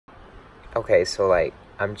Okay, so like,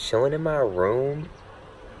 I'm chilling in my room,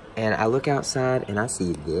 and I look outside, and I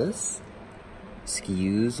see this.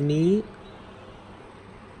 Excuse me.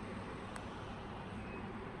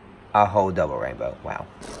 A whole double rainbow. Wow.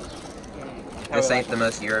 This ain't the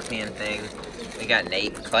most European thing. We got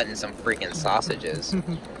Nate cutting some freaking sausages.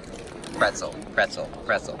 Pretzel.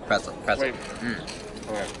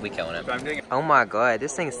 We killing it. Oh my god,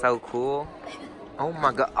 this thing's so cool. Oh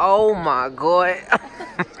my god. Oh my god.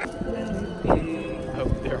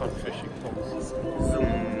 They're on fishing poles.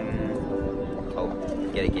 Oh,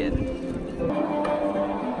 get it.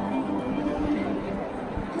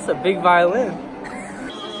 It's a big violin.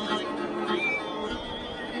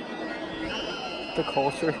 The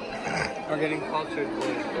culture. We're getting cultured.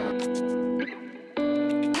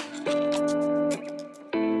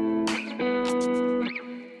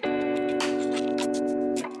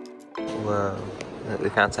 Whoa. We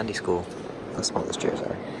found Sunday school. How small those chairs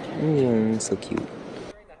are. So cute.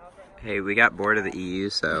 Hey, we got bored of the EU,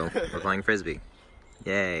 so we're playing Frisbee.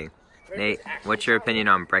 Yay. Nate, what's your opinion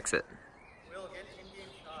on Brexit?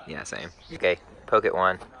 Yeah, same. Okay, poke it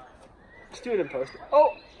one. Just do it in post.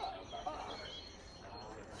 Oh!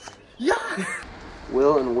 Yeah!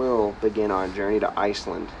 Will and Will begin on a journey to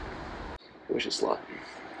Iceland. Wish us luck.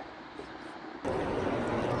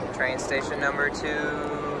 Train station number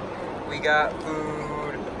 2. We got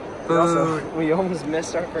food. We almost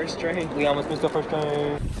missed our first train.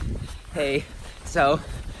 Hey, so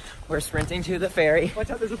we're sprinting to the ferry. Watch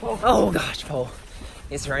out, there's a pole. Oh gosh, pole.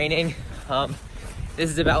 It's raining. This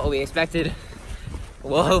is about what we expected.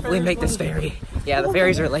 We'll hopefully make this ferry. Yeah, the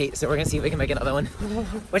ferries are late, so we're gonna see if we can make another one.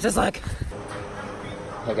 Wish us luck.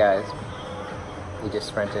 Hey guys, we just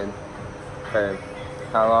sprinted for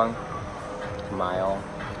how long? A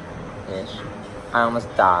mile-ish. I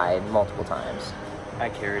almost died multiple times. I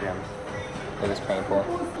carried him. It was painful.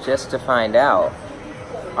 Just to find out,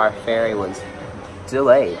 our ferry was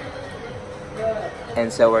delayed.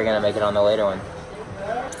 And so we're gonna make it on the later one.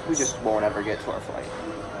 We just won't ever get to our flight.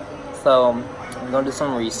 So, I'm gonna do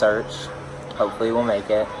some research. Hopefully we'll make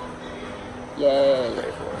it.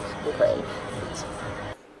 Yay! Pray.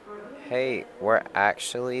 Hey, we're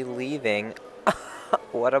actually leaving.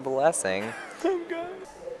 What a blessing.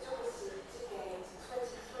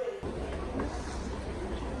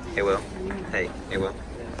 Hey Will. Hey Will.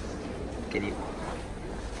 Can you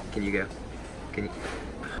go? Can you?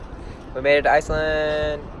 We made it to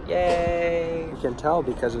Iceland! Yay! You can tell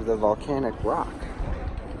because of the volcanic rock.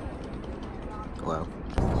 Whoa.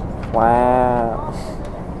 Wow.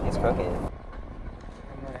 It's crooked.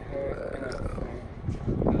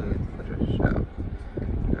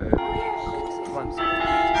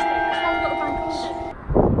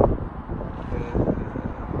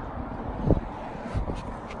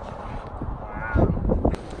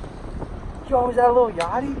 Yo, is that a little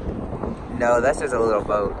yachty? No, that's just a little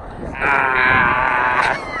boat.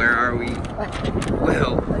 Ah! Where are we?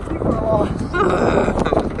 Will. I think we're lost.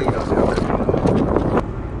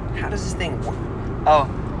 How does this thing work? Oh,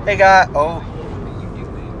 hey guys. Oh.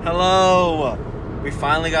 Hello! We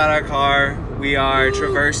finally got our car. We are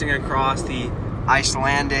traversing across the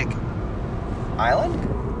Icelandic island?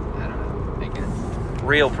 I don't know. I guess.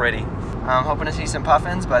 Real pretty. I'm hoping to see some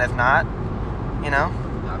puffins, but if not, you know.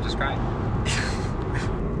 I'm just crying.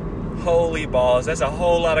 Holy balls, that's a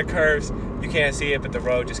whole lot of curves. You can't see it, but the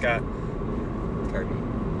road just got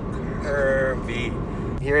curvy.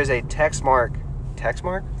 Here is a text mark. Text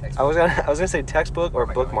mark? I was gonna say textbook or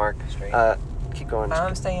bookmark. Keep going.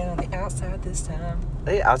 I'm staying on the outside this time. I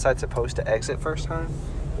think outside's supposed to exit first time.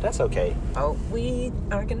 That's okay. Oh, we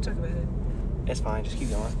aren't gonna talk about it. It's fine. Just keep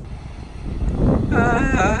going.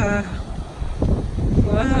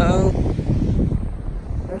 Whoa.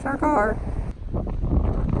 There's our car.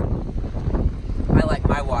 I like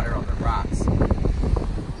my water on the rocks.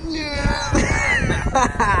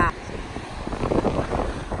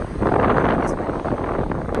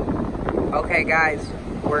 Okay, guys,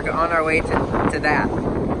 we're on our way to that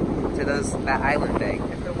island thing.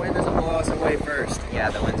 If the wind doesn't blow us away first. Yeah,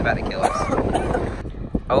 the wind's about to kill us.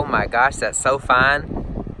 Oh my gosh, that's so fine.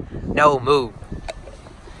 No, move.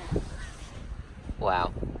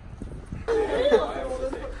 Wow.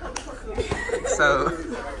 So,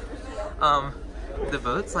 the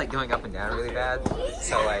boat's like going up and down really bad.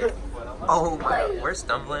 So like, oh my, we're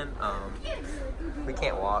stumbling. We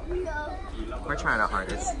can't walk. We're trying our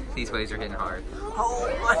hardest. These waves are hitting hard. Oh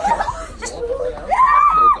my gosh.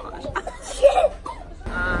 Oh gosh.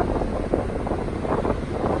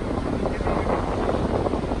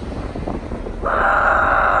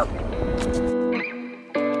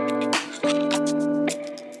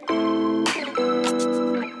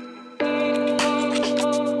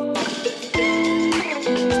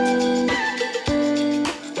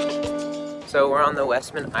 So we're on the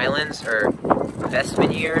Westman Islands, or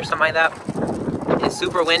Westmanier or something like that. It's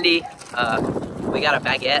super windy. We got a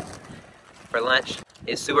baguette for lunch.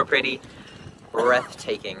 It's super pretty,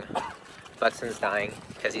 breathtaking. Buxton's dying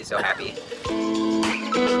because he's so happy.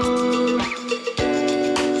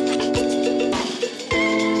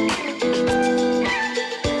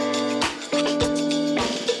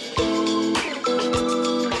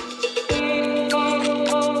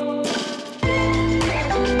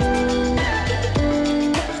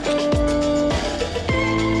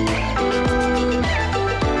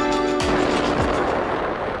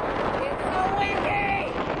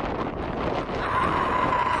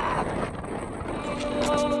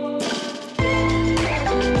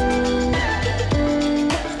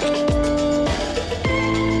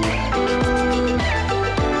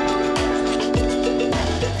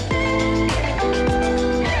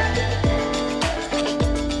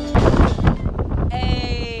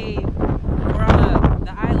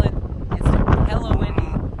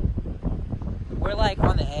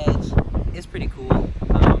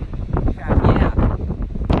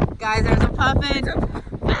 Guys, there's a puffin!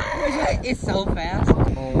 It's so fast.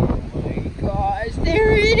 Oh my gosh,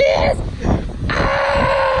 there it is!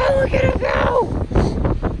 Ah, look at it go!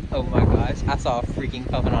 Oh my gosh, I saw a freaking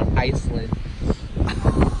puffin on Iceland.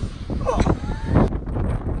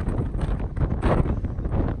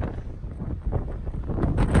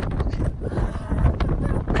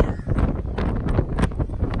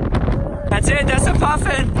 That's it, that's a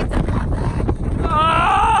puffin!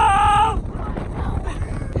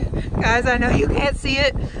 Guys, I know you can't see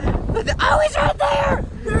it, but oh, he's right there!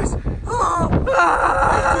 There's,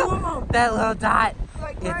 That little dot,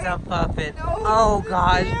 it's a puffin. Oh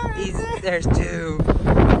gosh, there's two.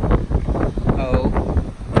 Oh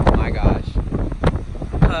my gosh.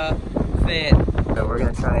 Puffin. So we're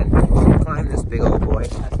gonna try and climb this big old boy as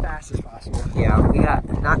fast as possible. Yeah, we got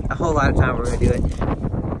not a whole lot of time, we're gonna do it.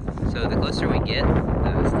 So the closer we get,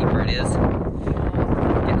 the steeper it is.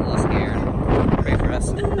 Getting a little scared. Pray for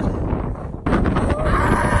us.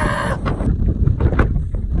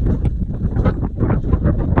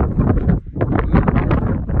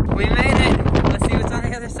 We made it! Let's see what's on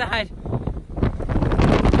the other side.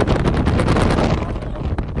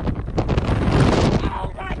 Oh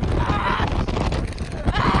my God!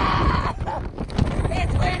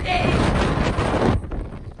 It's windy!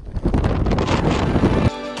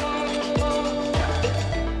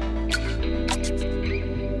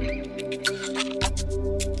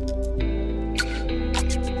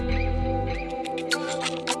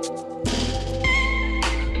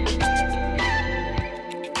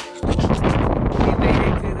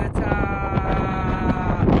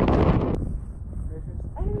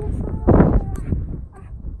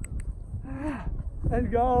 Let's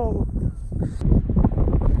go!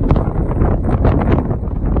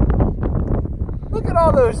 Look at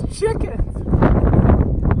all those chickens!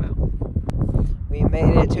 Well, we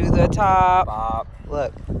made it to the top.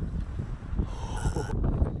 Look.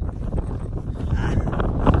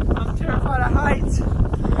 I'm terrified of heights! Did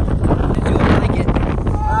you like it?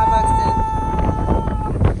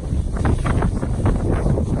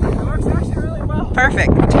 It works actually really well.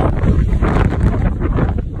 Perfect.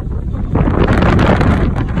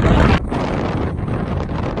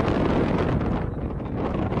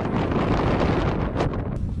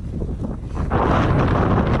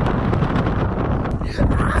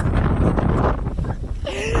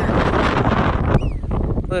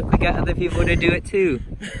 Look, we got other people to do it too.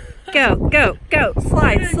 Go, go, go,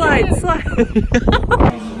 slide, slide, slide.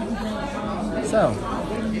 So,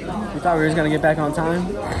 we thought we were just gonna get back on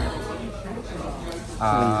time.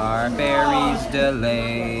 Our ferry's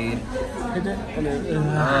delayed.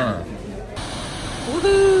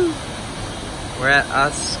 Woohoo! We're at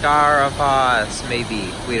Ascaravas, maybe.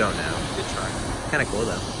 We don't know. Good try. Kind of cool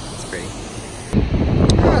though. It's pretty.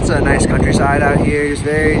 It's a nice countryside out here.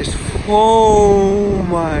 Just oh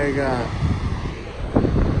my God.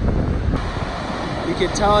 You can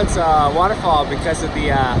tell it's a waterfall because of the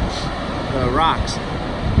rocks.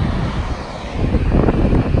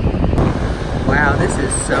 Wow, this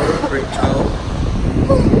is so pretty.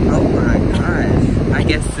 Oh my gosh. I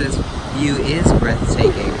guess this view is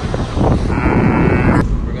breathtaking.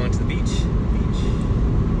 We're going to the beach.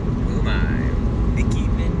 Oh my. Mickey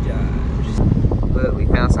Minaj. Look, we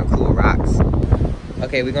found some cool rocks.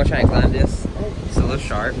 Okay, we're gonna try and climb this. It's a little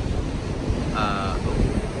sharp.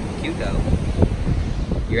 Cute though.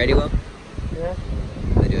 You ready, Will? Yeah.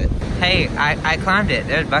 Let's do it. Hey, I climbed it.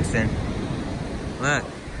 There's Buxton. Look,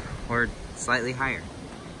 we're slightly higher.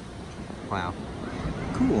 Wow.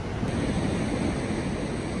 Cool.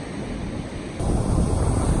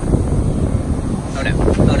 Oh no.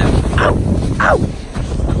 Oh no. Ow! Ow!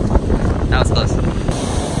 That was close.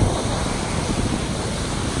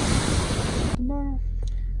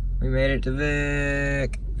 We made it to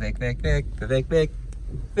Vic. Vic. We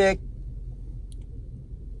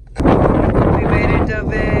made it to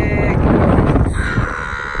Vic.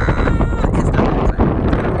 It's not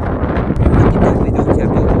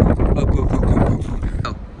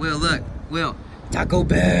Oh, Will, look. Will. Taco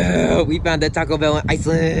Bell. We found that Taco Bell in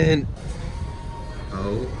Iceland.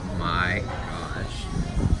 Oh my gosh.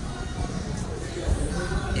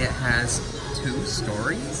 It has 2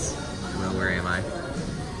 stories. Well, where am I?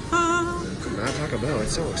 Not Taco Bell.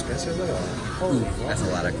 It's so expensive. Look at that. Holy That's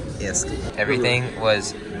a lot of isk. Everything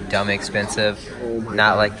was dumb expensive. Oh my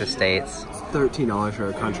Not God. like the States. $13 for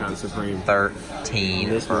a Crunchwrap Supreme.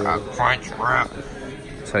 13 for a crunch wrap.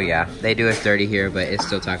 So yeah, they do us dirty here, but it's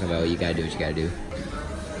still Taco Bell. You gotta do what you gotta do.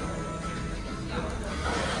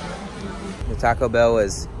 The Taco Bell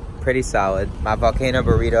was pretty solid. My volcano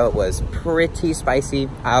burrito was pretty spicy.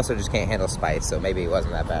 I also just can't handle spice, so maybe it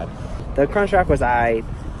wasn't that bad. The Crunchwrap was aight.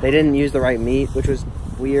 They didn't use the right meat, which was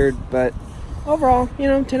weird, but overall, you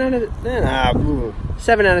know, 7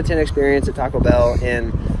 out of 10 experience at Taco Bell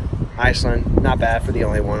in Iceland. Not bad for the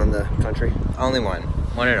only one in the country. Only one.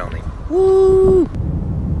 One and only. Woo!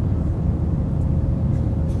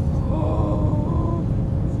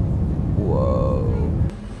 Whoa.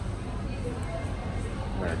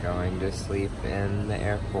 We're going to sleep in the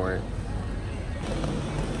airport.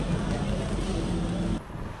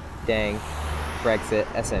 Dang. Brexit,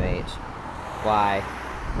 SMH. Why?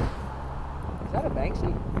 Is that a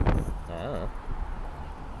Banksy? I don't know.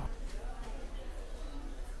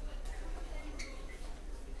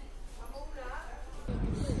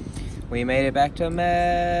 We made it back to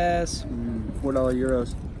Mess. $4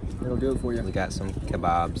 euros. It'll do it for you. We got some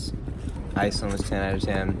kebabs. Iceland was 10 out of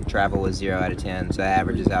 10. Travel was 0 out of 10. So that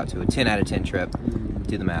averages out to a 10 out of 10 trip.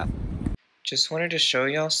 Do the math. Just wanted to show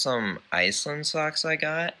y'all some Iceland socks I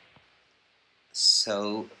got.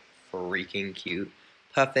 So freaking cute.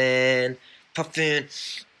 Puffin,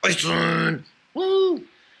 Iceland.